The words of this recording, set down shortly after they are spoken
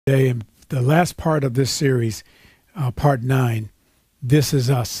Today, in the last part of this series, part 9, This Is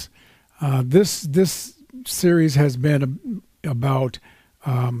Us. This series has been about,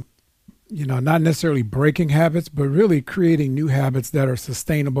 not necessarily breaking habits, but really creating new habits that are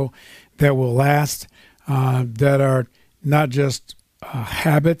sustainable, that will last, that are not just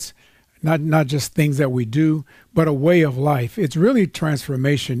habits, not just things that we do, but a way of life. It's really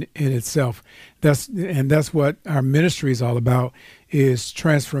transformation in itself. That's what our ministry is all about, is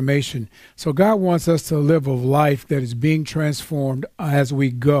transformation. So God wants us to live a life that is being transformed as we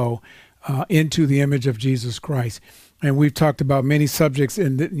go into the image of Jesus Christ. And we've talked about many subjects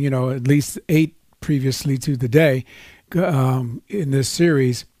in at least 8 previously to the day in this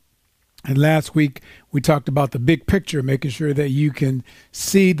series. And last week, we talked about the big picture, making sure that you can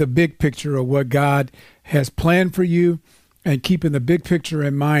see the big picture of what God has planned for you, and keeping the big picture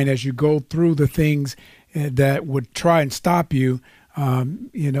in mind as you go through the things that would try and stop you,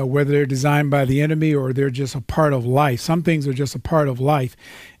 whether they're designed by the enemy or they're just a part of life. Some things are just a part of life.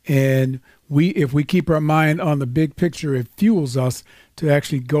 And if we keep our mind on the big picture, it fuels us to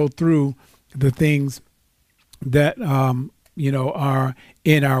actually go through the things that are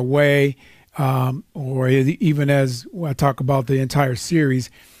in our way, or even as I talk about the entire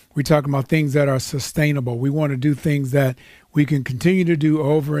series, we're talking about things that are sustainable. We want to do things that we can continue to do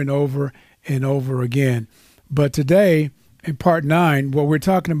over and over and over again. But today, in part 9, what we're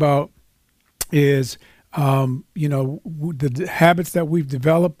talking about is, the habits that we've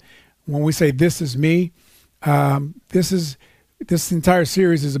developed. When we say "this is me," this entire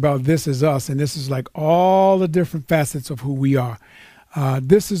series is about "this is us," and this is like all the different facets of who we are.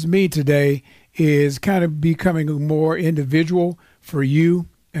 "This is me" today is kind of becoming more individual for you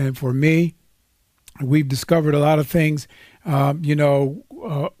and for me. We've discovered a lot of things, over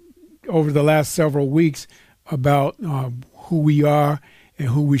the last several weeks about who we are and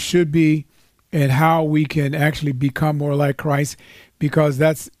who we should be, and how we can actually become more like Christ, because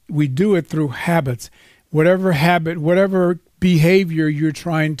we do it through habits. Whatever habit, whatever behavior you're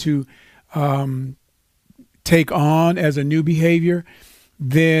trying to take on as a new behavior,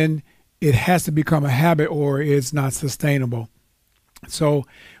 then it has to become a habit or it's not sustainable. So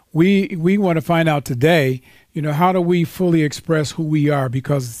we want to find out today, how do we fully express who we are?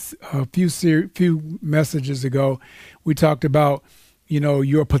 Because a few messages ago, we talked about,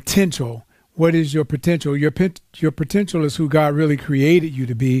 your potential. What is your potential? Your potential is who God really created you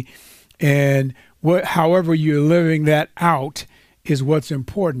to be, and however you're living that out is what's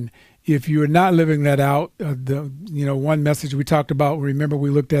important. If you're not living that out, one message we talked about, remember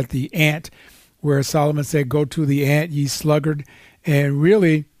we looked at the ant, where Solomon said, "Go to the ant, ye sluggard." And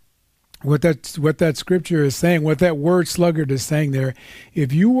really, what that scripture is saying, what that word sluggard is saying there,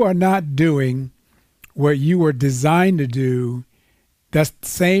 if you are not doing what you were designed to do, that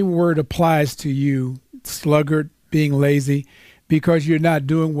same word applies to you, sluggard, being lazy, because you're not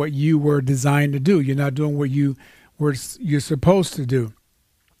doing what you were designed to do. You're not doing what you're supposed to do.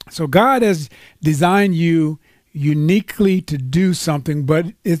 So God has designed you uniquely to do something, but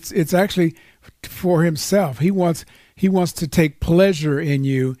it's actually for himself. He wants to take pleasure in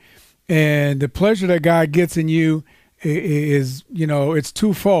you, and the pleasure that God gets in you is, it's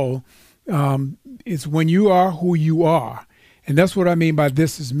twofold. It's when you are who you are, and that's what I mean by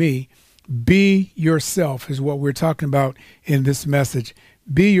 "this is me." Be yourself is what we're talking about in this message.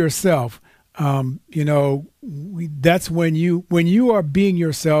 Be yourself. That's when you are being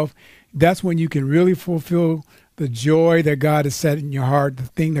yourself, that's when you can really fulfill the joy that God has set in your heart, the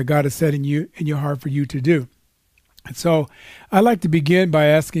thing that God has set in your heart for you to do. And so I'd like to begin by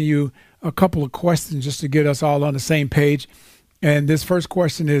asking you a couple of questions just to get us all on the same page. And this first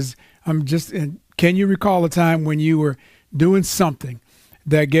question is, can you recall a time when you were doing something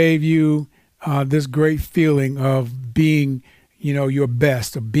that gave you this great feeling of being, your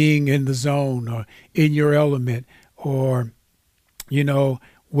best, of being in the zone or in your element, or,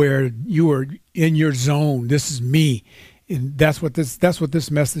 where you were in your zone? This is me. And that's what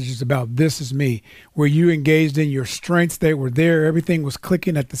this message is about. This is me, where you engaged in your strengths. They were there. Everything was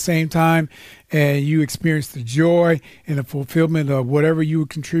clicking at the same time, and you experienced the joy and the fulfillment of whatever you were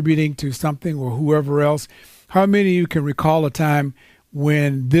contributing to something or whoever else. How many of you can recall a time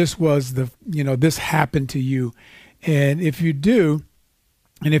when this was this happened to you? And if you do,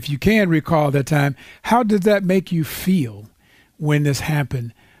 and if you can recall that time, how did that make you feel when this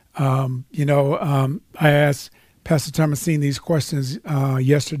happened? I asked Pastor Thomasine these questions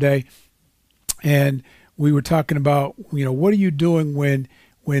yesterday, and we were talking about, what are you doing when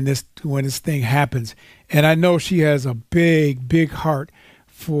this thing happens? And I know she has a big heart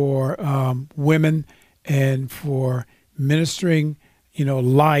for women and for ministering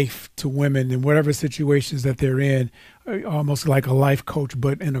life to women in whatever situations that they're in, almost like a life coach,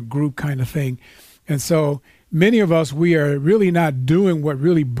 but in a group kind of thing. And so many of us, we are really not doing what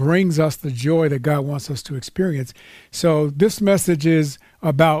really brings us the joy that God wants us to experience. So this message is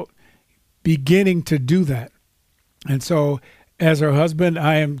about beginning to do that. And so as her husband,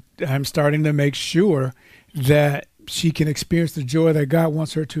 I'm starting to make sure that she can experience the joy that God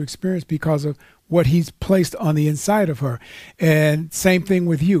wants her to experience because of what he's placed on the inside of her. And same thing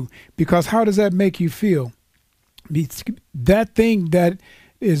with you, because how does that make you feel? That thing that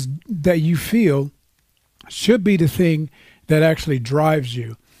you feel should be the thing that actually drives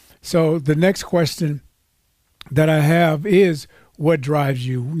you. So the next question that I have is, what drives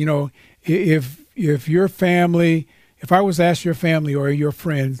you? If your family, if I was to ask your family or your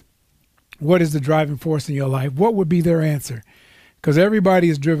friends, what is the driving force in your life? What would be their answer? Because everybody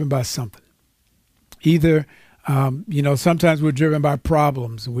is driven by something. Either, sometimes we're driven by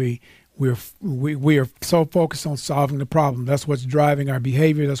problems. We are so focused on solving the problem. That's what's driving our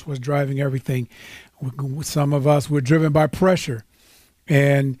behavior. That's what's driving everything. Some of us, we're driven by pressure,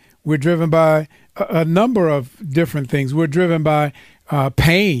 and we're driven by a number of different things. We're driven by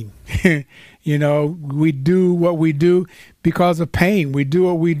pain. We do what we do because of pain. We do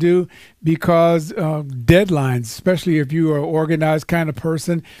what we do because of deadlines, especially if you are an organized kind of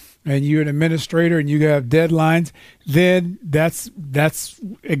person and you're an administrator and you have deadlines, then that's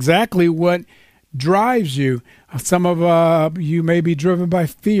exactly what drives you. Some of you may be driven by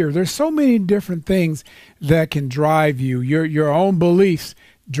fear. There's so many different things that can drive you. Your own beliefs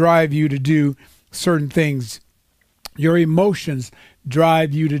drive you to do certain things. Your emotions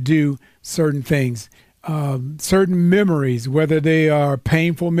drive you to do certain things. Certain memories, whether they are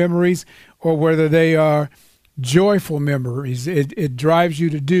painful memories or whether they are joyful memories, it drives you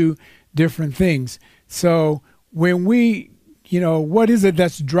to do different things. So when what is it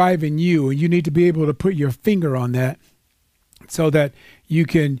that's driving you? And you need to be able to put your finger on that so that you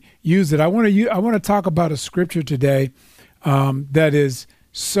can use it. I want to talk about a scripture today that is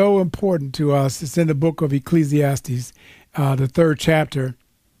so important to us. It's in the book of Ecclesiastes, the 3rd chapter,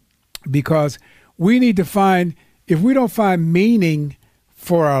 because we need to find, if we don't find meaning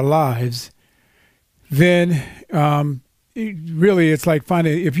for our lives, then it's like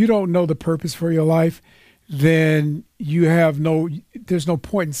finding, if you don't know the purpose for your life, then there's no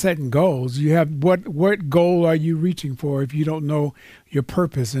point in setting goals. You have, what goal are you reaching for if you don't know your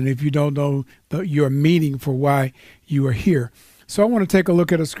purpose and if you don't know your meaning for why you are here? So I want to take a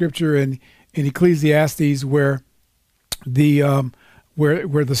look at a scripture in Ecclesiastes where the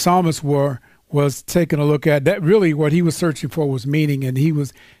psalmist was taking a look at that. Really what he was searching for was meaning, and he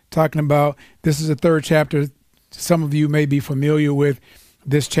was talking about, this is the 3rd chapter. Some of you may be familiar with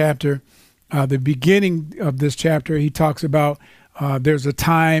this chapter. The beginning of this chapter, he talks about there's a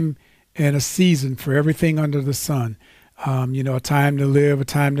time and a season for everything under the sun. A time to live, a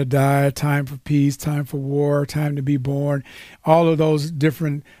time to die, a time for peace, time for war, time to be born, all of those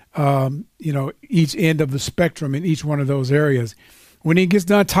different, each end of the spectrum in each one of those areas. When he gets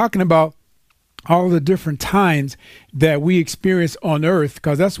done talking about all the different times that we experience on earth,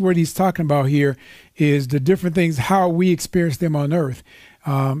 because that's what he's talking about here, is the different things, how we experience them on earth.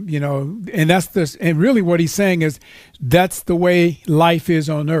 And that's this, and really what he's saying is that's the way life is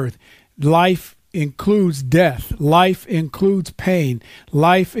on earth. Life includes death. Life includes pain.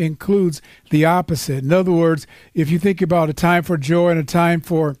 Life includes the opposite. In other words, if you think about a time for joy and a time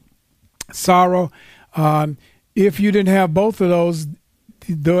for sorrow, if you didn't have both of those,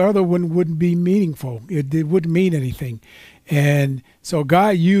 the other one wouldn't be meaningful. It wouldn't mean anything. And so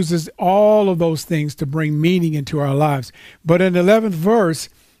God uses all of those things to bring meaning into our lives. But in the 11th verse,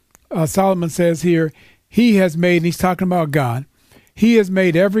 Solomon says here, he has made, and he's talking about God, he has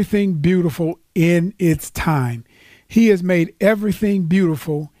made everything beautiful in its time. He has made everything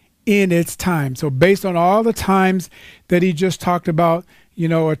beautiful in its time. So based on all the times that he just talked about,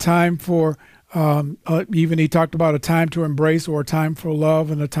 a time for, even he talked about a time to embrace or a time for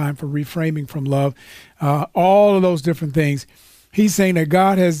love and a time for reframing from love, all of those different things. He's saying that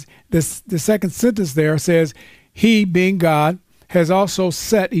God has, the second sentence there says, he, being God, has also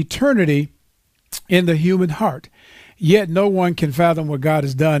set eternity in the human heart. Yet no one can fathom what God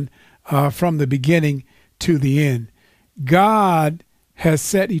has done from the beginning to the end. God has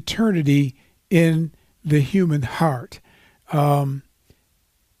set eternity in the human heart.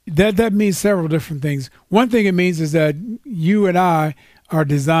 That means several different things. One thing it means is that you and I are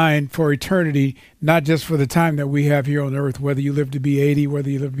designed for eternity, not just for the time that we have here on earth, whether you live to be 80, whether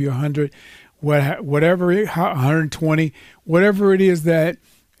you live to be 100, whatever, 120, whatever it is that,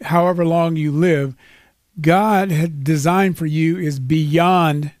 however long you live, God had designed for you is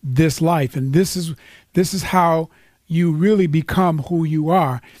beyond this life. And this is how you really become who you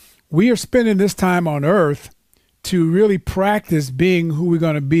are. We are spending this time on earth to really practice being who we're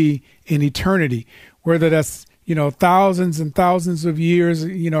going to be in eternity, whether that's, thousands and thousands of years.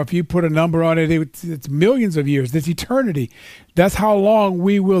 If you put a number on it, it's millions of years. It's eternity. That's how long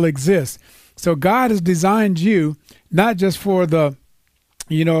we will exist. So God has designed you not just for the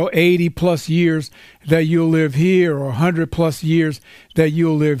 80 plus years that you'll live here, or 100 plus years that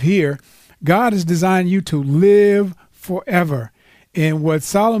you'll live here. God has designed you to live forever. And what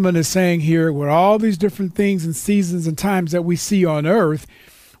Solomon is saying here, with all these different things and seasons and times that we see on earth,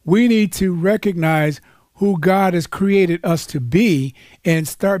 we need to recognize who God has created us to be and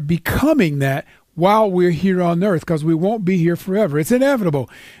start becoming that while we're here on earth, because we won't be here forever. It's inevitable.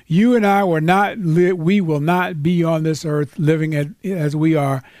 You and I we will not be on this earth living as we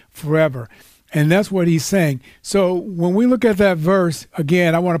are forever. And that's what he's saying. So when we look at that verse,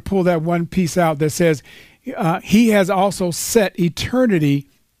 again, I want to pull that one piece out that says, he has also set eternity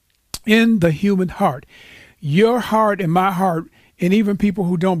in the human heart. Your heart and my heart, and even people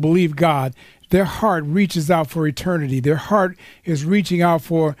who don't believe God, their heart reaches out for eternity. Their heart is reaching out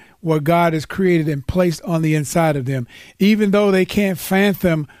for what God has created and placed on the inside of them. Even though they can't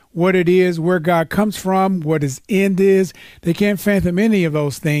fathom what it is, where God comes from, what his end is, they can't fathom any of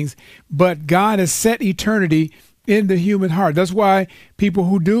those things. But God has set eternity in the human heart. That's why people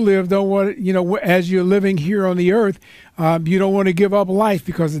who do live don't want, as you're living here on the earth, you don't want to give up life,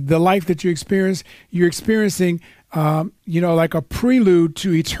 because the life that you're experiencing, like a prelude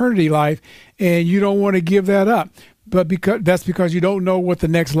to eternity life, and you don't want to give that up. But because you don't know what the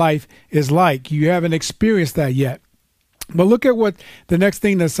next life is like. You haven't experienced that yet. But look at what the next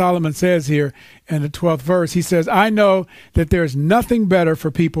thing that Solomon says here in the 12th verse. He says, I know that there's nothing better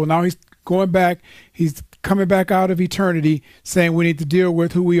for people. Now he's coming back out of eternity, saying we need to deal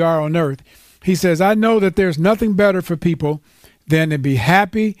with who we are on earth. He says, I know that there's nothing better for people than to be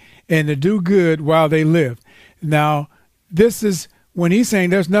happy and to do good while they live. Now, this is when he's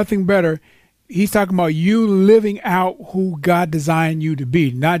saying there's nothing better. He's talking about you living out who God designed you to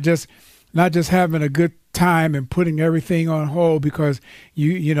be, not just having a good time and putting everything on hold because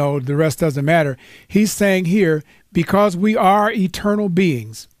the rest doesn't matter. He's saying here, because we are eternal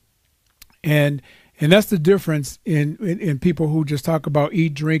beings, and that's the difference in people who just talk about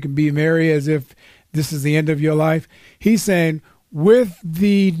eat, drink, and be merry as if this is the end of your life. He's saying, with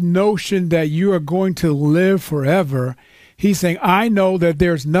the notion that you are going to live forever, he's saying, I know that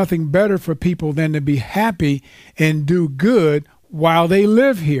there's nothing better for people than to be happy and do good while they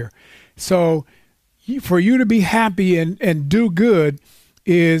live here. So for you to be happy and do good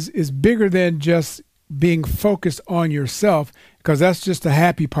is bigger than just being focused on yourself, because that's just the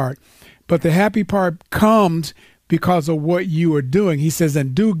happy part. But the happy part comes because of what you are doing. He says,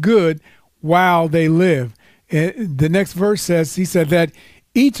 and do good while they live. And the next verse says, he said that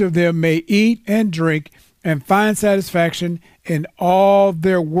each of them may eat and drink and find satisfaction in all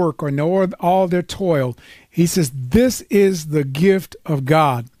their work or all their toil. He says, this is the gift of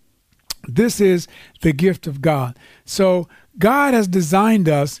God. This is the gift of God. So God has designed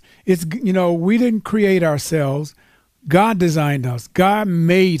us. It's, we didn't create ourselves. God designed us. God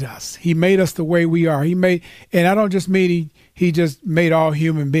made us. He made us the way we are. And I don't just mean he just made all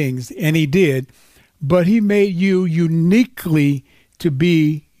human beings, and he did, but he made you uniquely to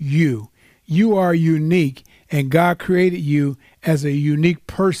be you. You are unique, and God created you as a unique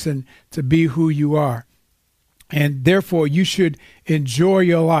person to be who you are. And therefore, you should enjoy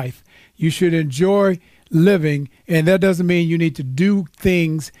your life. You should enjoy living, and that doesn't mean you need to do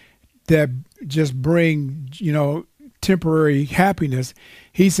things that just bring, temporary happiness.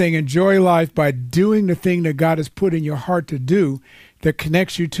 He's saying enjoy life by doing the thing that God has put in your heart to do that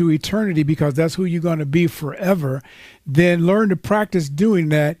connects you to eternity, because that's who you're going to be forever. Then learn to practice doing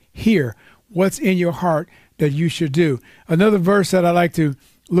that here. What's in your heart that you should do. Another verse that I like to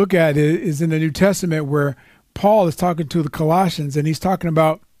look at is in the New Testament, where Paul is talking to the Colossians, and he's talking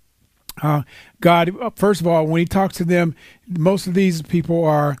about God. First of all, when he talks to them, most of these people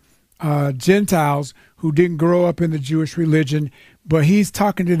are Gentiles who didn't grow up in the Jewish religion, but he's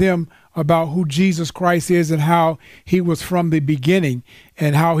talking to them about who Jesus Christ is and how he was from the beginning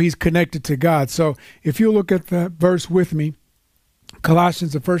and how he's connected to God. So if you look at the verse with me,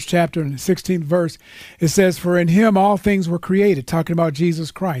 Colossians, the first chapter and the 16th verse, it says, for in him all things were created, talking about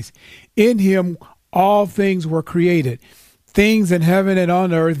Jesus Christ. In him all things were created, things in heaven and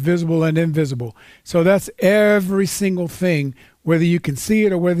on earth, visible and invisible. So that's every single thing, whether you can see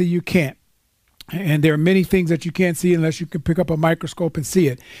it or whether you can't. And there are many things that you can't see unless you can pick up a microscope and see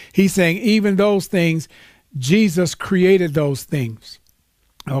it. He's saying even those things, Jesus created those things.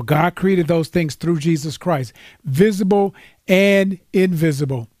 Oh, God created those things through Jesus Christ, visible and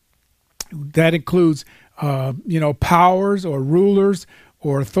invisible. That includes, powers or rulers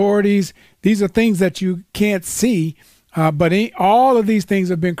or authorities. These are things that you can't see, but all of these things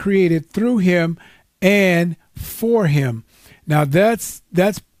have been created through him and for him. Now that's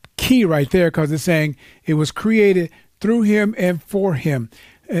key right there, because it's saying it was created through him and for him.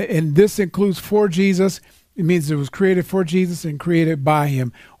 And this includes for Jesus. It means it was created for Jesus and created by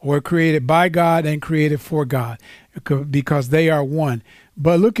him, or created by God and created for God, because they are one.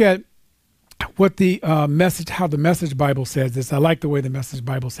 But look at what the how the Message Bible says this. I like the way the Message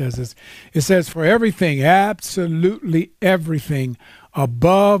Bible says this. It says, for everything, absolutely everything,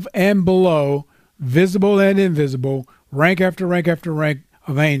 above and below, visible and invisible, rank after rank after rank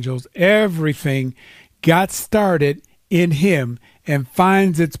of angels, everything got started in him and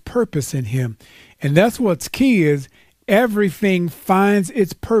finds its purpose in him. And that's what's key, is everything finds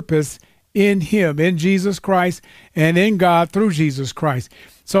its purpose in him, in Jesus Christ, and in God through Jesus Christ.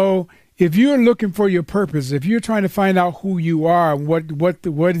 So if you're looking for your purpose, if you're trying to find out who you are and what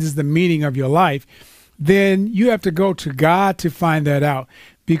is the meaning of your life, then you have to go to God to find that out.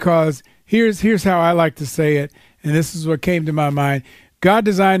 Because here's how I like to say it, and this is what came to my mind. God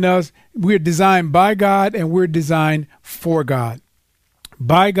designed us. We're designed by God, and we're designed for God.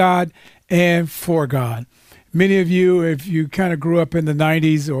 By God and for God. Many of you, if you kind of grew up in the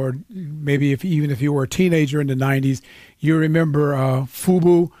 90s, or maybe even if you were a teenager in the 90s, you remember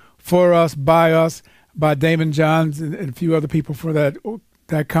FUBU, For Us, by Damon Johns and a few other people for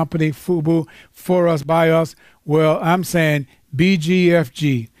that company, FUBU, For Us, by Us. Well, I'm saying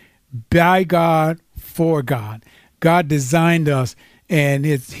BGFG, by God, for God. God designed us, and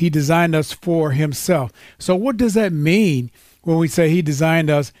he designed us for himself. So what does that mean when we say he designed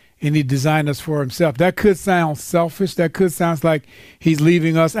us and he designed us for himself? That could sound selfish. That could sound like he's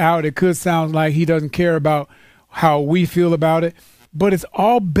leaving us out. It could sound like he doesn't care about how we feel about it. But it's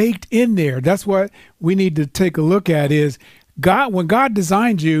all baked in there. That's what we need to take a look at, is God. When God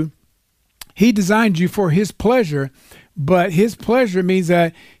designed you, he designed you for his pleasure. But his pleasure means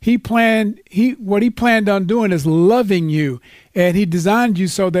that what he planned on doing is loving you. And he designed you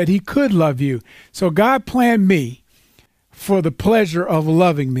so that he could love you. So God planned me for the pleasure of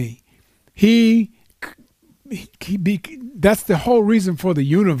loving me. That's the whole reason for the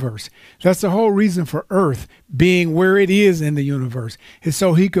universe. That's the whole reason for Earth being where it is in the universe. Is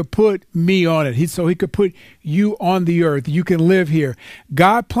so he could put me on it. So he could put you on the earth. You can live here.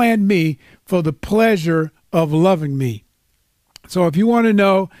 God planned me for the pleasure of loving me. So if you want to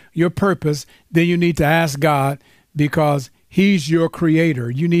know your purpose, then you need to ask God, because he's your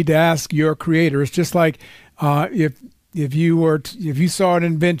creator. You need to ask your creator. It's just like if you saw an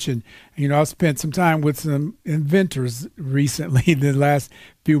invention. I spent some time with some inventors recently in the last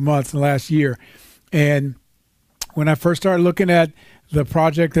few months, the last year. And when I first started looking at the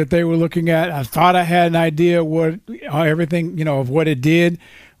project that they were looking at, I thought I had an idea of what it did,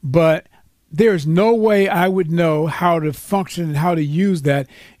 but there's no way I would know how to function and how to use that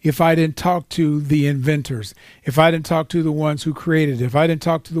if I didn't talk to the inventors, if I didn't talk to the ones who created it, if I didn't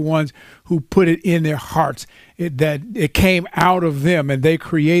talk to the ones who put it in their hearts, that it came out of them and they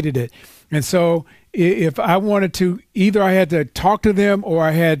created it. And so if I wanted to, either I had to talk to them or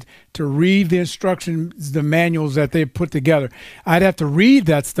I had to read the instructions, the manuals that they put together. I'd have to read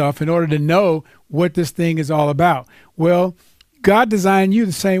that stuff in order to know what this thing is all about. Well, God designed you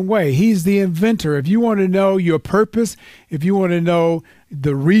the same way. He's the inventor. If you want to know your purpose, if you want to know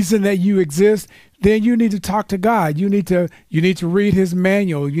the reason that you exist, then you need to talk to God. You need to read his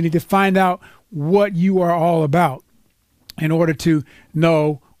manual. You need to find out what you are all about in order to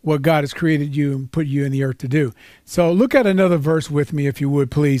know what God has created you and put you in the earth to do. So look at another verse with me, if you would,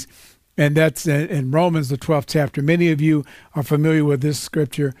 please. And that's in Romans, the 12th chapter. Many of you are familiar with this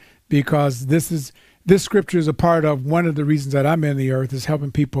scripture, because this scripture is a part of one of the reasons that I'm in the earth, is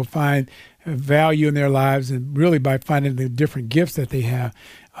helping people find value in their lives, and really by finding the different gifts that they have.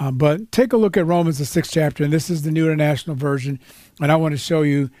 But take a look at Romans, the 6th chapter, and this is the New International Version. And I want to show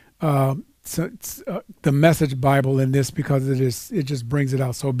you the Message Bible in this, because it just brings it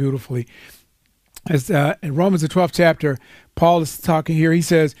out so beautifully. As in Romans, the 12th chapter, Paul is talking here. He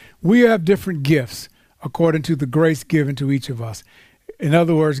says, we have different gifts according to the grace given to each of us. In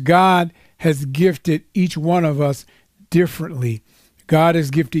other words, God has gifted each one of us differently. God has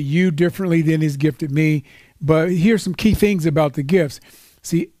gifted you differently than he's gifted me. But here's some key things about the gifts.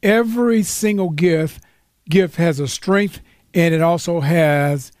 See, every single gift has a strength, and it also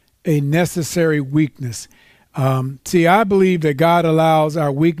has a necessary weakness. See, I believe that God allows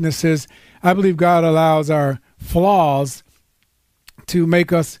our weaknesses. I believe God allows our flaws to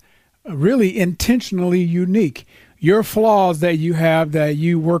make us really intentionally unique. Your flaws that you have, that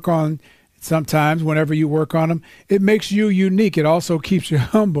you work on sometimes, whenever you work on them, it makes you unique. It also keeps you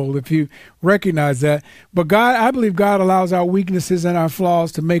humble if you recognize that. But God, I believe God allows our weaknesses and our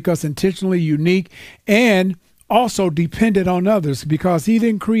flaws to make us intentionally unique and also dependent on others, because he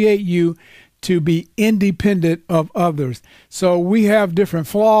didn't create you to be independent of others. So we have different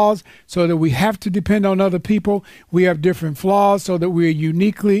flaws so that we have to depend on other people. We have different flaws so that we're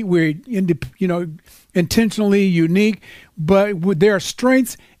intentionally unique, but there are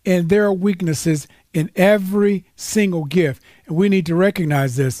strengths and there are weaknesses in every single gift. And we need to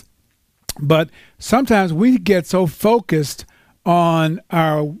recognize this. But sometimes we get so focused on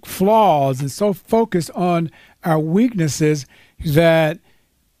our flaws and so focused on our weaknesses that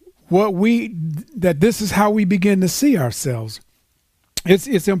this is how we begin to see ourselves.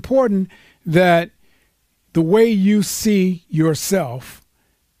 It's important that the way you see yourself,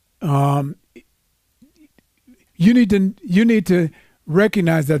 you need to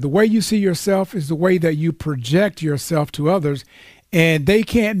recognize that the way you see yourself is the way that you project yourself to others, and they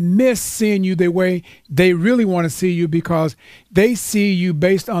can't miss seeing you the way they really want to see you, because they see you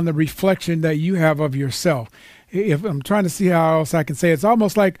based on the reflection that you have of yourself. If I'm trying to see how else I can say it, it's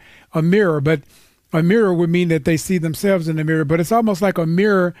almost like a mirror, but a mirror would mean that they see themselves in the mirror, but it's almost like a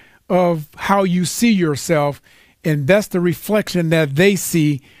mirror of how you see yourself, and that's the reflection that they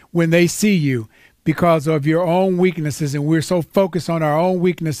see when they see you, because of your own weaknesses. And we're so focused on our own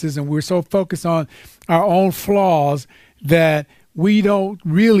weaknesses and we're so focused on our own flaws that we don't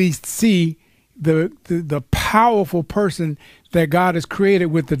really see the powerful person that God has created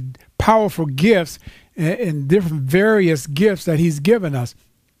with the powerful gifts and different various gifts that he's given us.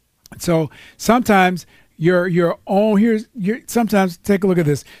 So sometimes sometimes take a look at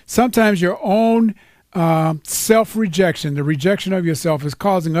this. Sometimes your own self-rejection, the rejection of yourself, is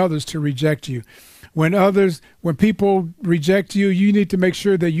causing others to reject you. When people reject you, you need to make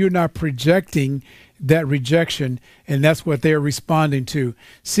sure that you're not projecting that rejection, and that's what they're responding to.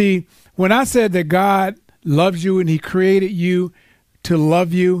 See, when I said that God loves you and he created you to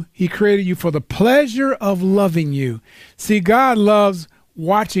love you, he created you for the pleasure of loving you. See, God loves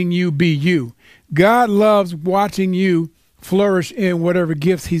watching you be you. God loves watching you flourish in whatever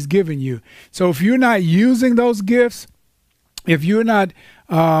gifts he's given you. So if you're not using those gifts, if you're not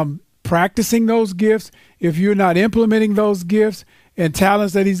practicing those gifts, if you're not implementing those gifts and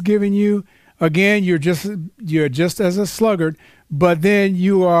talents that he's given you, again, you're just as a sluggard. But then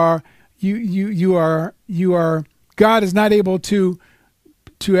you are God is not able to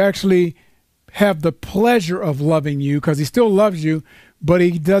actually have the pleasure of loving you, because he still loves you, but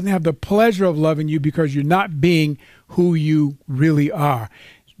he doesn't have the pleasure of loving you because you're not being who you really are.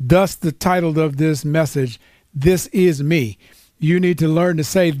 Thus the title of this message, This Is Me. You need to learn to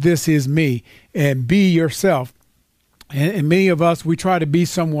say, this is me, and be yourself. And many of us, we try to be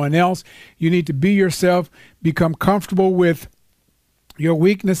someone else. You need to be yourself, become comfortable with your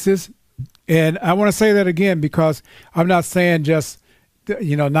weaknesses. And I want to say that again, because I'm not saying just,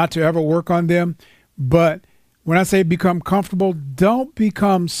 not to ever work on them. But when I say become comfortable, don't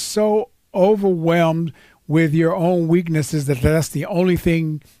become so overwhelmed with your own weaknesses that that's the only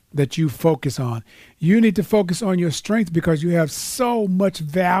thing that you focus on. You need to focus on your strength, because you have so much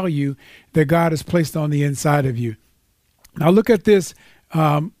value that God has placed on the inside of you. Now look at this.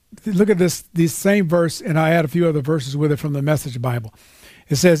 Look at this same verse, and I add a few other verses with it from the Message Bible.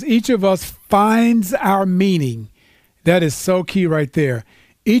 It says, each of us finds our meaning. That is so key right there.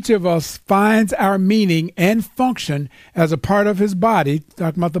 Each of us finds our meaning and function as a part of his body,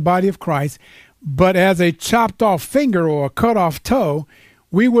 talking about the body of Christ, but as a chopped off finger or a cut off toe,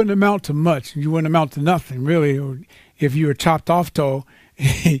 we wouldn't amount to much. You wouldn't amount to nothing, really. Or if you were chopped off toe,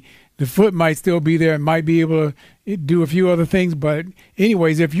 the foot might still be there and might be able to do a few other things. But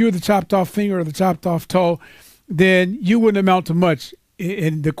anyways, if you're the chopped off finger or the chopped off toe, then you wouldn't amount to much.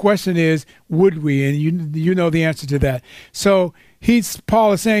 And the question is, would we? And you know the answer to that. So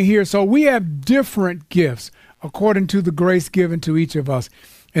Paul is saying here, so we have different gifts according to the grace given to each of us.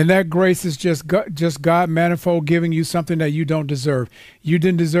 And that grace is just God manifold giving you something that you don't deserve. You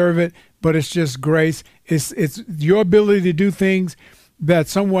didn't deserve it, but it's just grace. It's your ability to do things that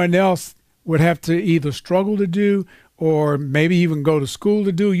someone else would have to either struggle to do or maybe even go to school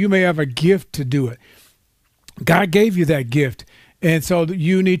to do. You may have a gift to do it. God gave you that gift. And so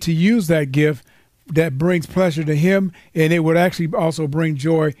you need to use that gift that brings pleasure to him, and it would actually also bring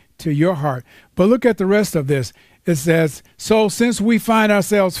joy to your heart. But look at the rest of this. It says, so since we find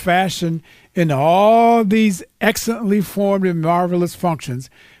ourselves fashioned in all these excellently formed and marvelous functions,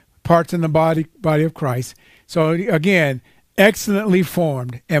 parts in the body of Christ. So again, excellently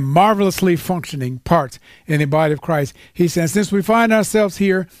formed and marvelously functioning parts in the body of Christ. He says, since we find ourselves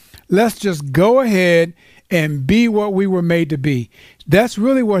here, let's just go ahead and be what we were made to be. That's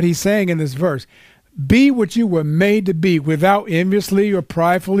really what he's saying in this verse. Be what you were made to be without enviously or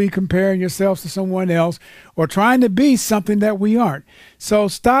pridefully comparing yourselves to someone else or trying to be something that we aren't. So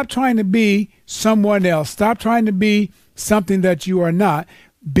stop trying to be someone else. Stop trying to be something that you are not.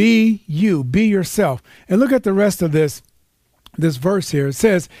 Be you. Be yourself. And look at the rest of this verse here. It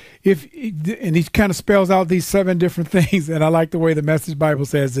says, and he kind of spells out these 7 different things, and I like the way the Message Bible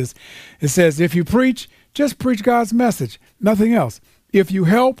says this. It says, if you preach, just preach God's message, nothing else. If you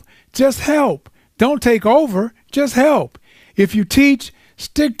help, just help. Don't take over, just help. If you teach,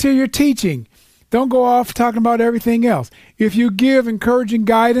 stick to your teaching. Don't go off talking about everything else. If you give encouraging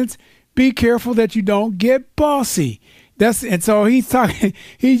guidance, be careful that you don't get bossy. And so he's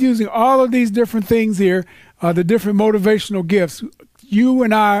using all of these different things here, the different motivational gifts. You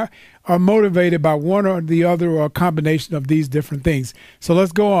and I are motivated by one or the other or a combination of these different things. So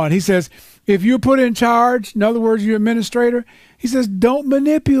let's go on. He says, if you're put in charge, in other words, you're administrator, he says, don't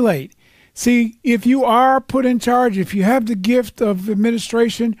manipulate. See, if you are put in charge, if you have the gift of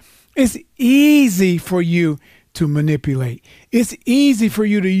administration, it's easy for you to manipulate. It's easy for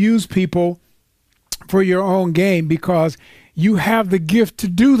you to use people for your own gain because you have the gift to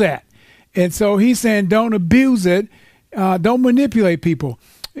do that. And so he's saying don't abuse it. Don't manipulate people.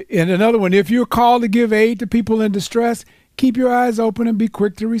 And another one, if you're called to give aid to people in distress, keep your eyes open and be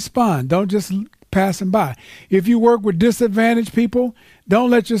quick to respond. Don't just pass them by. If you work with disadvantaged people, don't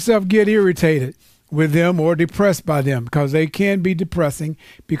let yourself get irritated with them or depressed by them because they can be depressing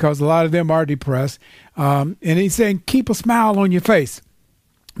because a lot of them are depressed. And he's saying keep a smile on your face.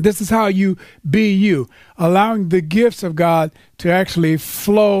 This is how you be you, allowing the gifts of God to actually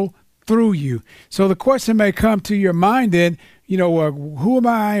flow through you. So the question may come to your mind then, who am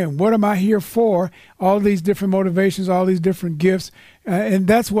I and what am I here for? All these different motivations, all these different gifts. And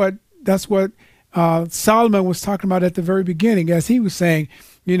that's what Solomon was talking about at the very beginning, as he was saying,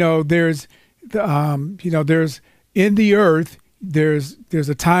 there's in the earth, there's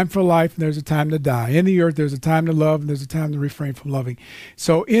a time for life and there's a time to die. In the earth, there's a time to love and there's a time to refrain from loving.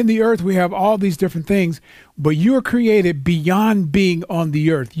 So in the earth, we have all these different things, but you're created beyond being on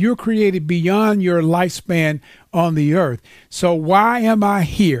the earth. You're created beyond your lifespan on the earth. So why am I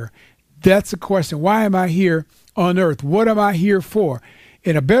here? That's the question. Why am I here on earth? What am I here for?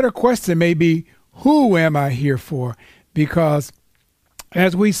 And a better question may be, who am I here for? Because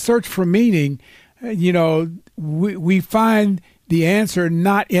as we search for meaning, we find the answer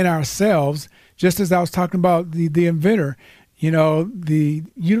not in ourselves. Just as I was talking about the inventor,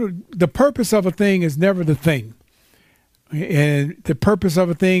 the purpose of a thing is never the thing, and the purpose of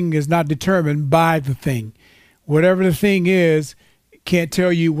a thing is not determined by the thing. Whatever the thing is, can't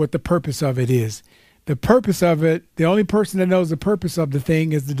tell you what the purpose of it is. The purpose of it, the only person that knows the purpose of the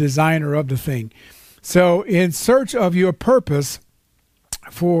thing is the designer of the thing. So in search of your purpose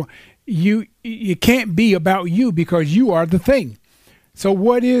for you, it can't be about you because you are the thing. So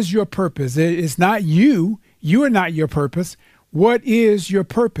what is your purpose? It's not you. You are not your purpose. What is your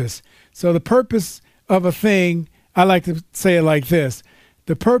purpose? So the purpose of a thing, I like to say it like this.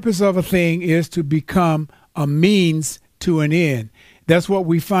 The purpose of a thing is to become a means to an end. That's what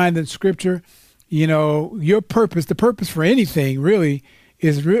we find in Scripture. Your purpose, the purpose for anything really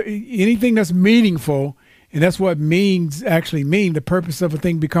is anything that's meaningful. And that's what means actually mean. The purpose of a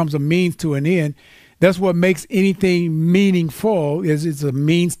thing becomes a means to an end. That's what makes anything meaningful is it's a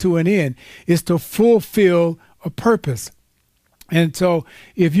means to an end. It's to fulfill a purpose. And so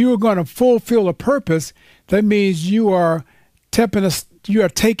if you are going to fulfill a purpose, that means you are taking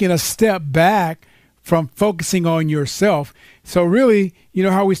a step back from focusing on yourself. So really,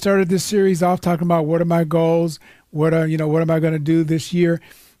 how we started this series off talking about what are my goals? What am I going to do this year?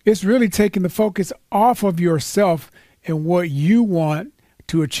 It's really taking the focus off of yourself and what you want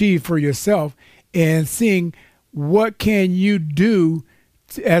to achieve for yourself and seeing what can you do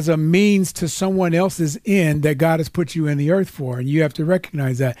as a means to someone else's end that God has put you in the earth for. And you have to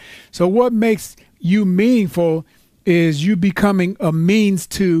recognize that. So what makes you meaningful is you becoming a means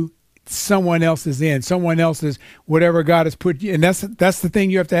to someone else's end, someone else's whatever God has put you. And that's the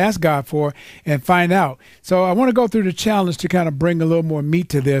thing you have to ask God for and find out. So I want to go through the challenge to kind of bring a little more meat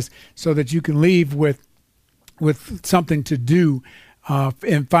to this so that you can leave with something to do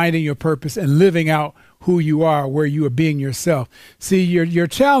in finding your purpose and living out who you are, where you are being yourself. See, your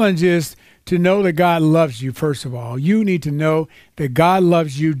challenge is to know that God loves you, first of all. You need to know that God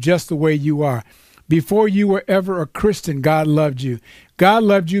loves you just the way you are. Before you were ever a Christian, God loved you. God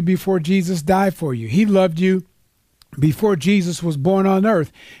loved you before Jesus died for you. He loved you before Jesus was born on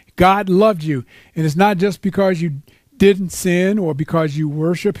earth. God loved you. And it's not just because you didn't sin or because you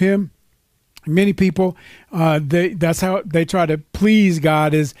worship him. Many people, that's how they try to please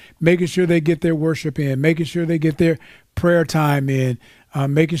God, is making sure they get their worship in, making sure they get their prayer time in,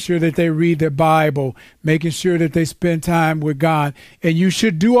 making sure that they read their Bible, making sure that they spend time with God. And you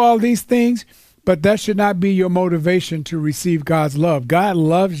should do all these things, but that should not be your motivation to receive God's love. God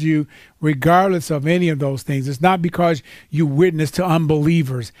loves you regardless of any of those things. It's not because you witness to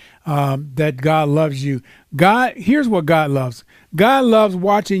unbelievers that God loves you. Here's what God loves. God loves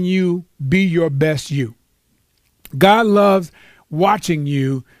watching you be your best you. God loves watching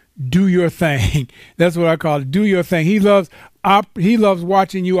you do your thing. That's what I call it. Do your thing. He loves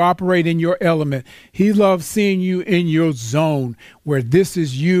watching you operate in your element. He loves seeing you in your zone where this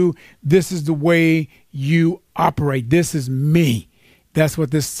is you. This is the way you operate. This is me. That's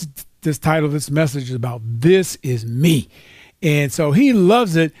what this title of this message is about. This is me. And so he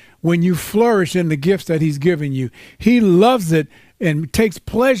loves it when you flourish in the gifts that he's given you. He loves it and takes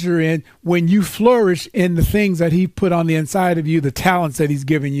pleasure in when you flourish in the things that he put on the inside of you, the talents that he's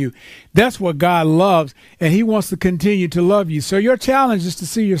given you. That's what God loves, and he wants to continue to love you. So your challenge is to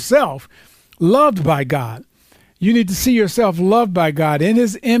see yourself loved by God. You need to see yourself loved by God, in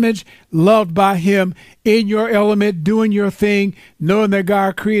his image, loved by him, in your element, doing your thing, knowing that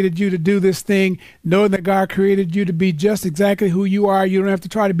God created you to do this thing, knowing that God created you to be just exactly who you are. You don't have to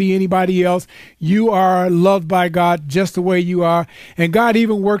try to be anybody else. You are loved by God just the way you are. And God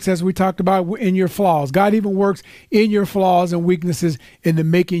even works, as we talked about, in your flaws. God even works in your flaws and weaknesses into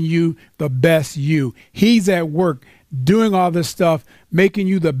making you the best you. He's at work doing all this stuff, making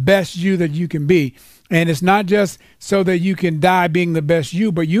you the best you that you can be. And it's not just so that you can die being the best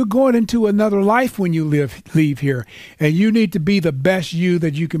you, but you're going into another life when you leave here. And you need to be the best you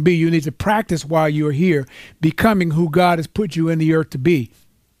that you can be. You need to practice while you're here, becoming who God has put you in the earth to be.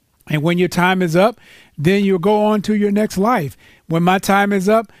 And when your time is up, then you'll go on to your next life. When my time is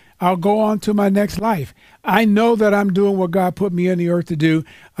up, I'll go on to my next life. I know that I'm doing what God put me in the earth to do.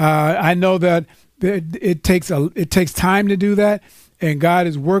 I know that it takes time to do that. And God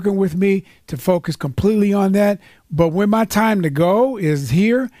is working with me to focus completely on that. But when my time to go is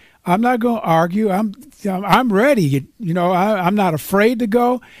here, I'm not going to argue. I'm ready. I'm not afraid to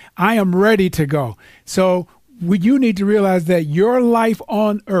go. I am ready to go. So you need to realize that your life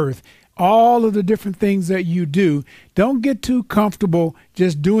on earth, all of the different things that you do, don't get too comfortable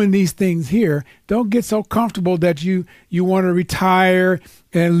just doing these things here. Don't get so comfortable that you want to retire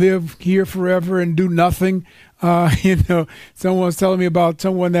and live here forever and do nothing. Someone was telling me about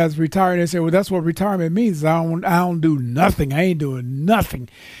someone that's retired. They said, well, that's what retirement means. I don't do nothing. I ain't doing nothing.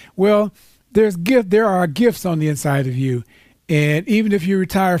 Well, there are gifts on the inside of you. And even if you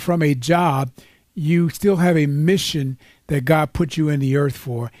retire from a job, you still have a mission that God put you in the earth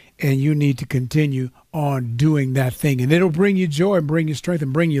for, and you need to continue on doing that thing. And it'll bring you joy and bring you strength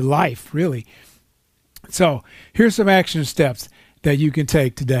and bring you life, really. So here's some action steps that you can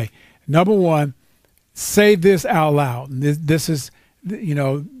take today. Number one, say this out loud. This is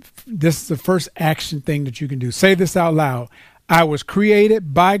the first action thing that you can do. Say this out loud. I was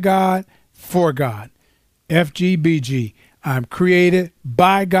created by God for God. FGBG. I'm created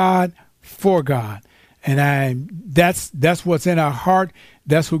by God for God. And that's what's in our heart.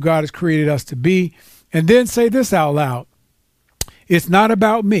 That's who God has created us to be. And then say this out loud. It's not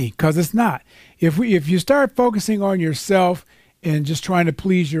about me, because it's not. If you start focusing on yourself and just trying to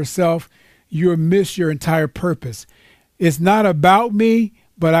please yourself, you'll miss your entire purpose. It's not about me,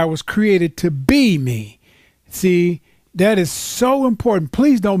 but I was created to be me. See, that is so important.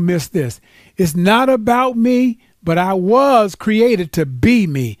 Please don't miss this. It's not about me, but I was created to be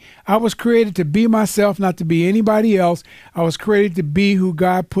me. I was created to be myself, not to be anybody else. I was created to be who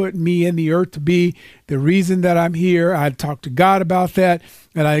God put me in the earth to be. The reason that I'm here, I talk to God about that,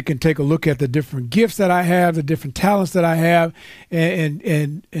 and I can take a look at the different gifts that I have, the different talents that I have,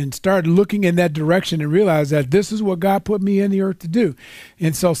 and start looking in that direction and realize that this is what God put me in the earth to do.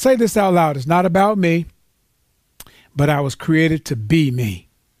 And so say this out loud. It's not about me, but I was created to be me.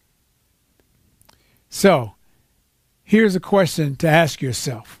 So here's a question to ask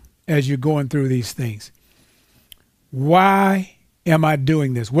yourself as you're going through these things. Why am I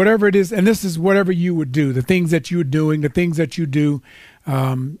doing this? Whatever it is, and this is whatever you would do, the things that you're doing, the things that you do,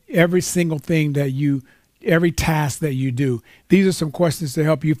 every single thing that every task that you do. These are some questions to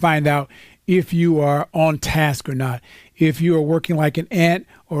help you find out if you are on task or not, if you are working like an ant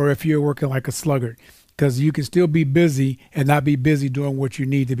or if you're working like a sluggard, because you can still be busy and not be busy doing what you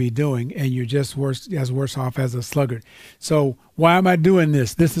need to be doing, and you're just worse off as a sluggard. So why am I doing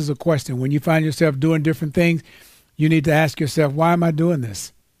this? This is a question. When you find yourself doing different things, you need to ask yourself, why am I doing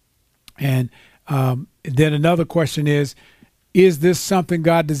this? And then another question is this something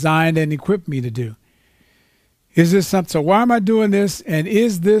God designed and equipped me to do? Is this something? So why am I doing this? And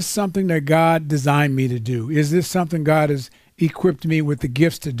is this something that God designed me to do? Is this something God has equipped me with the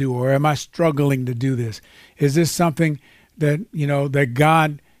gifts to do, or am I struggling to do this? Is this something that, that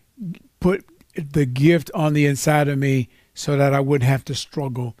God put the gift on the inside of me so that I wouldn't have to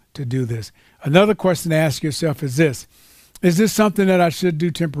struggle to do this? Another question to ask yourself is this: is this something that I should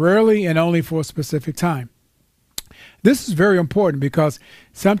do temporarily and only for a specific time? This is very important because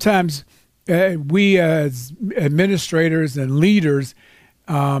sometimes we as administrators and leaders,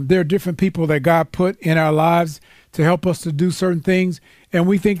 there are different people that God put in our lives to help us to do certain things, and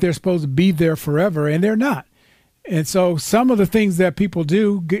we think they're supposed to be there forever, and they're not. And so some of the things that people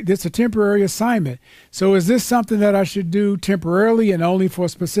do, it's a temporary assignment. So is this something that I should do temporarily and only for a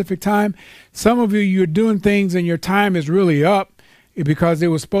specific time? Some of you're doing things and your time is really up because it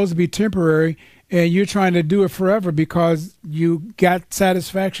was supposed to be temporary, and you're trying to do it forever because you got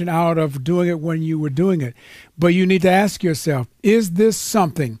satisfaction out of doing it when you were doing it. But you need to ask yourself, is this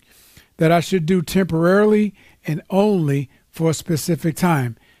something that I should do temporarily and only for a specific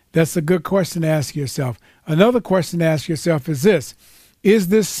time? That's a good question to ask yourself. Another question to ask yourself is this: is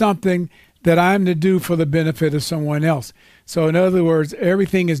this something that I'm to do for the benefit of someone else? So in other words,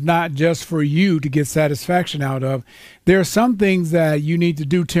 everything is not just for you to get satisfaction out of. There are some things that you need to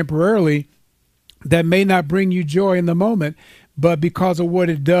do temporarily that may not bring you joy in the moment, but because of what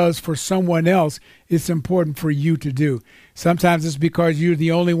it does for someone else, it's important for you to do. Sometimes it's because you're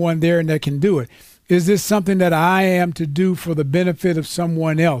the only one there and that can do it. Is this something that I am to do for the benefit of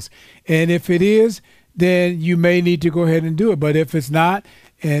someone else? And if it is, then you may need to go ahead and do it. But if it's not,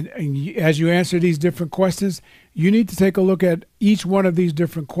 and as you answer these different questions, you need to take a look at each one of these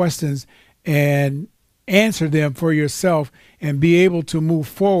different questions and answer them for yourself and be able to move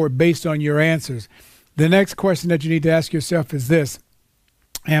forward based on your answers. The next question that you need to ask yourself is this: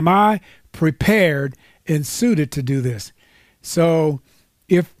 am I prepared and suited to do this? So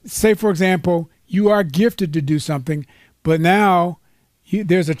if, say, for example, you are gifted to do something, but now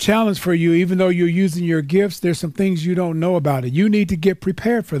there's a challenge for you. Even though you're using your gifts, there's some things you don't know about it. You need to get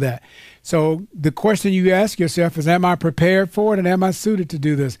prepared for that. So the question you ask yourself is, am I prepared for it, and am I suited to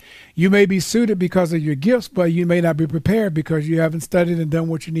do this? You may be suited because of your gifts, but you may not be prepared because you haven't studied and done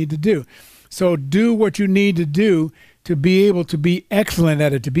what you need to do. So do what you need to do to be able to be excellent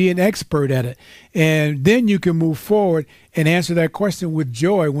at it, to be an expert at it. And then you can move forward and answer that question with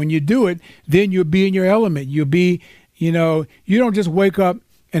joy. When you do it, then you'll be in your element. You'll be, you don't just wake up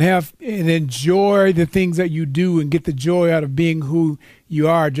and have and enjoy the things that you do and get the joy out of being who you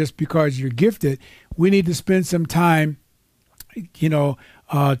are just because you're gifted. We need to spend some time,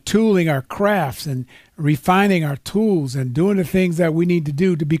 tooling our crafts and refining our tools and doing the things that we need to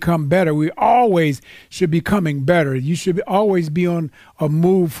do to become better. We always should be becoming better. You should always be on a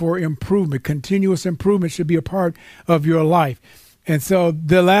move for improvement. Continuous improvement should be a part of your life. And so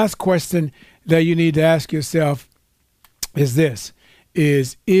the last question that you need to ask yourself is this: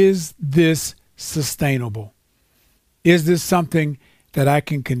 is this sustainable? Is this something that I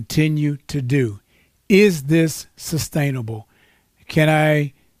can continue to do? Is this sustainable? Can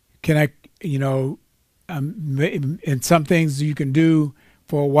I, and some things you can do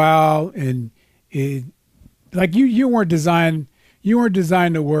for a while, and like you weren't designed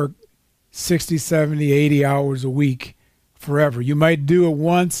to work 60, 70, 80 hours a week forever. You might do it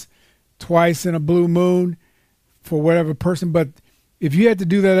once, twice in a blue moon for whatever person, but if you had to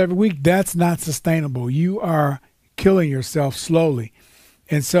do that every week, that's not sustainable. You are killing yourself slowly.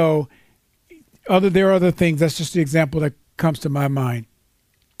 And so there are other things. That's just the example that comes to my mind.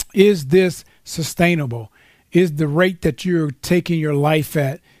 Is this sustainable? Is the rate that you're taking your life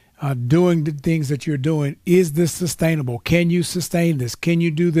at, doing the things that you're doing, is this sustainable? Can you sustain this? Can you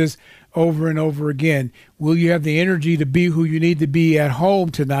do this over and over again? Will you have the energy to be who you need to be at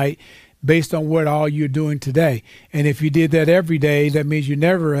home tonight based on what all you're doing today? And if you did that every day, that means you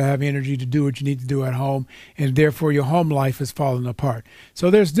never have energy to do what you need to do at home, and therefore your home life is falling apart.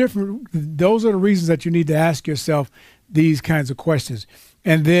 So those are the reasons that you need to ask yourself these kinds of questions.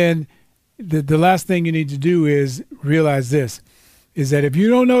 And then the last thing you need to do is realize this, is that if you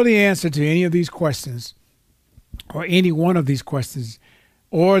don't know the answer to any of these questions, or any one of these questions,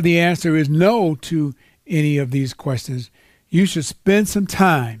 or the answer is no to any of these questions, you should spend some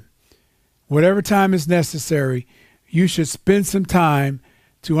time, whatever time is necessary. you should spend some time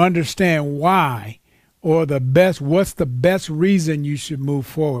to understand why, or what's the best reason you should move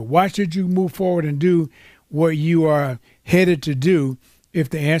forward. Why should you move forward and do what you are headed to do if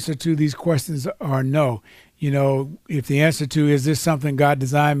the answer to these questions are no? If the answer to, is this something God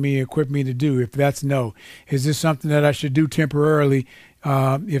designed me, equipped me to do? If that's no. Is this something that I should do temporarily?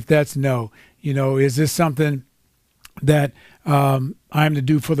 If that's no. Is this something that I'm to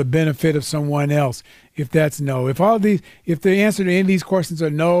do for the benefit of someone else? If that's no. If the answer to any of these questions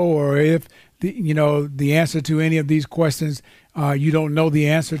are no, or if the answer to any of these questions you don't know the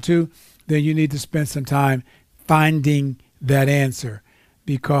answer to, then you need to spend some time finding that answer,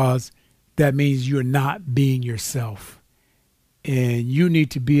 because that means you're not being yourself. And you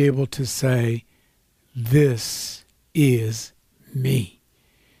need to be able to say, this is me.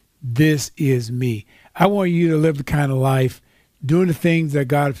 This is me. I want you to live the kind of life, doing the things that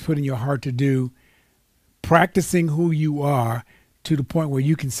God has put in your heart to do, practicing who you are to the point where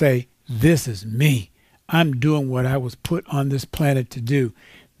you can say, this is me. I'm doing what I was put on this planet to do.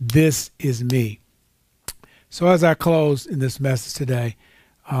 This is me. So as I close in this message today,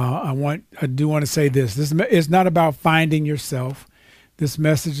 I do want to say this. This is not about finding yourself. This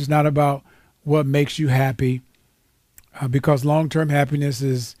message is not about what makes you happy, because long-term happiness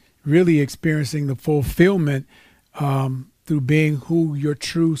is really experiencing the fulfillment through being who your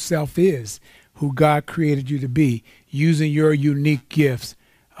true self is, who God created you to be, using your unique gifts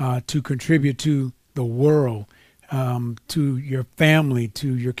to contribute to the world, to your family,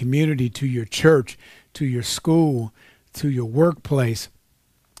 to your community, to your church, to your school, to your workplace,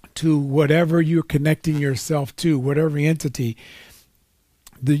 to whatever you're connecting yourself to, whatever entity.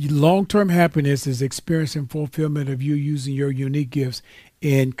 The long-term happiness is experiencing fulfillment of you using your unique gifts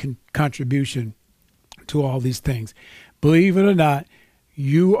in contribution to all these things. Believe it or not,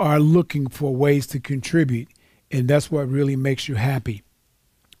 you are looking for ways to contribute, and that's what really makes you happy.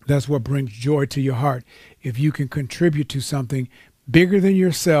 That's what brings joy to your heart. If you can contribute to something bigger than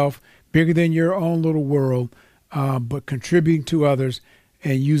yourself, bigger than your own little world, but contributing to others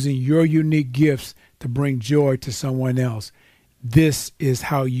and using your unique gifts to bring joy to someone else. This is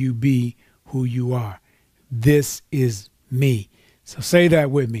how you be who you are. This is me. So say that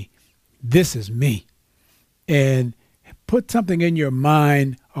with me. This is me. And put something in your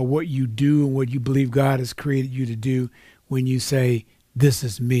mind of what you do and what you believe God has created you to do when you say, this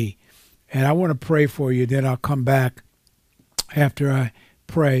is me. And I want to pray for you. Then I'll come back after I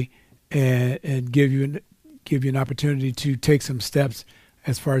pray and give you an opportunity to take some steps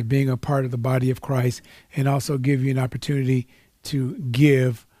as far as being a part of the body of Christ, and also give you an opportunity to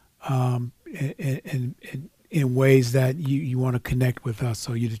give in ways that you want to connect with us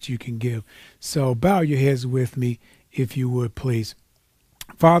so that you can give. So bow your heads with me, if you would, please.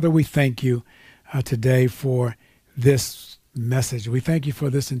 Father, we thank you today for this message. We thank you for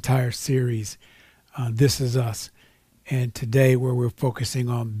this entire series. This is us. And today, where we're focusing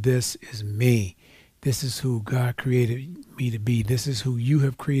on this is me. This is who God created me to be. This is who you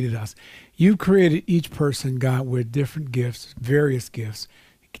have created us. You've created each person, God, with different gifts, various gifts,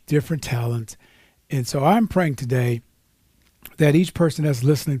 different talents. And so I'm praying today that each person that's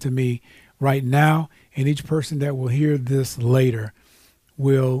listening to me right now, and each person that will hear this later,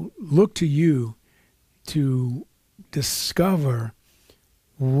 will look to you to discover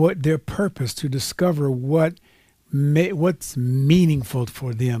what their purpose, to discover what's meaningful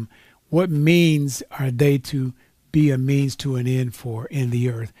for them. What means are they to be a means to an end for in the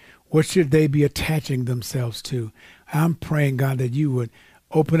earth? What should they be attaching themselves to? I'm praying, God, that you would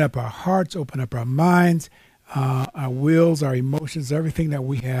open up our hearts, open up our minds, our wills, our emotions, everything that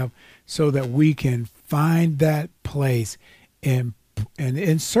we have, so that we can find that place and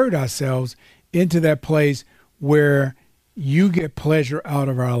insert ourselves into that place where you get pleasure out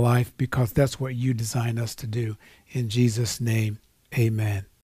of our life, because that's what you designed us to do. In Jesus' name, amen.